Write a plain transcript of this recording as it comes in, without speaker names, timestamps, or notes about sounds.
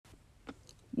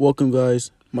Welcome,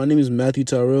 guys. My name is Matthew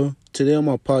Tyrell. Today on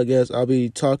my podcast, I'll be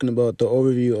talking about the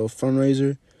overview of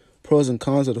fundraiser, pros and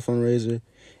cons of the fundraiser,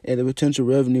 and the potential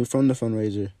revenue from the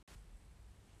fundraiser.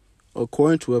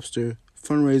 According to Webster,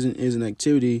 fundraising is an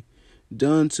activity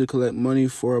done to collect money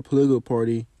for a political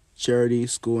party, charity,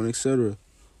 school, and etc.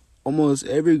 Almost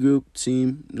every group,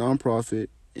 team, nonprofit,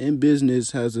 and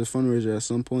business has a fundraiser at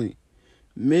some point.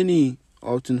 Many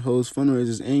often host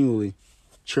fundraisers annually.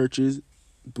 Churches,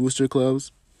 booster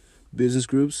clubs, business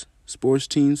groups, sports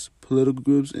teams, political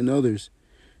groups, and others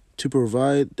to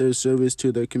provide their service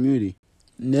to their community.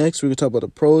 Next, we're going to talk about the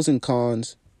pros and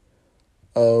cons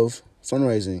of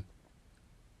fundraising.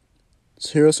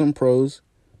 So here are some pros.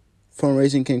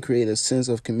 Fundraising can create a sense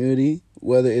of community,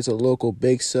 whether it's a local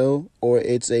bake sale or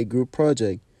it's a group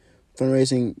project.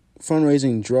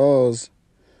 Fundraising draws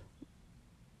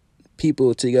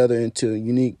people together into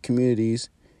unique communities.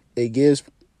 It gives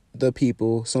the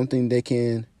people something they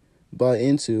can buy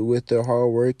into with their hard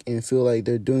work and feel like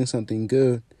they're doing something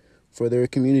good for their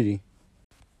community.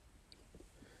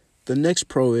 The next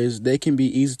pro is they can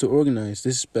be easy to organize.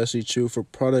 This is especially true for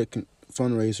product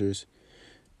fundraisers.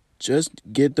 Just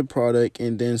get the product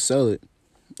and then sell it.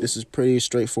 This is pretty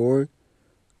straightforward.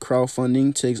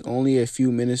 Crowdfunding takes only a few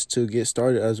minutes to get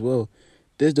started as well.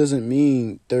 This doesn't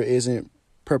mean there isn't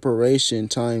preparation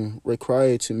time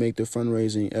required to make the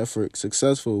fundraising effort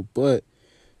successful, but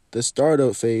the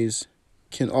startup phase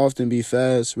can often be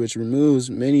fast, which removes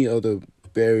many of the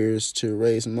barriers to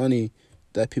raise money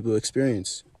that people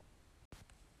experience.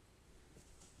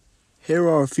 Here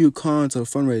are a few cons of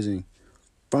fundraising.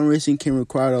 Fundraising can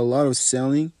require a lot of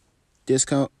selling.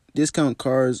 Discount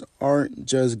cards aren't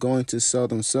just going to sell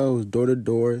themselves.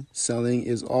 Door-to-door selling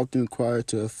is often required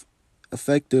to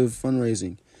effective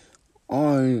fundraising.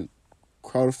 On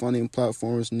crowdfunding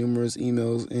platforms, numerous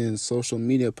emails and social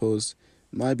media posts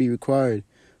might be required.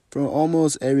 For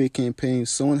almost every campaign,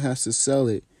 someone has to sell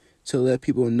it to let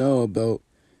people know about,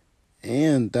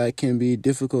 and that can be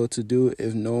difficult to do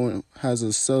if no one has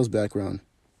a sales background,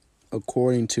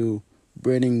 according to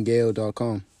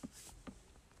BrandingGale.com.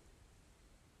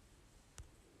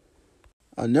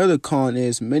 Another con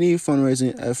is many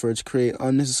fundraising efforts create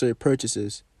unnecessary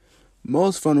purchases.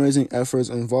 Most fundraising efforts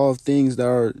involve things that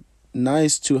are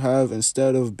nice to have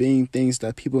instead of being things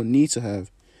that people need to have.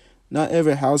 Not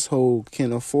every household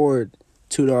can afford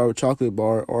 $2 chocolate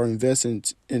bar or invest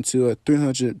into a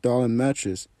 $300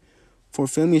 mattress. For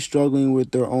families struggling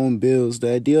with their own bills,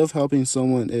 the idea of helping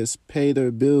someone else pay their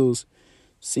bills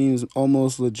seems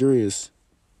almost luxurious,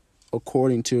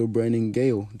 according to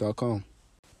BrandingGale.com.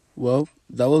 Well,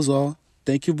 that was all.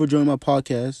 Thank you for joining my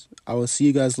podcast. I will see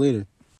you guys later.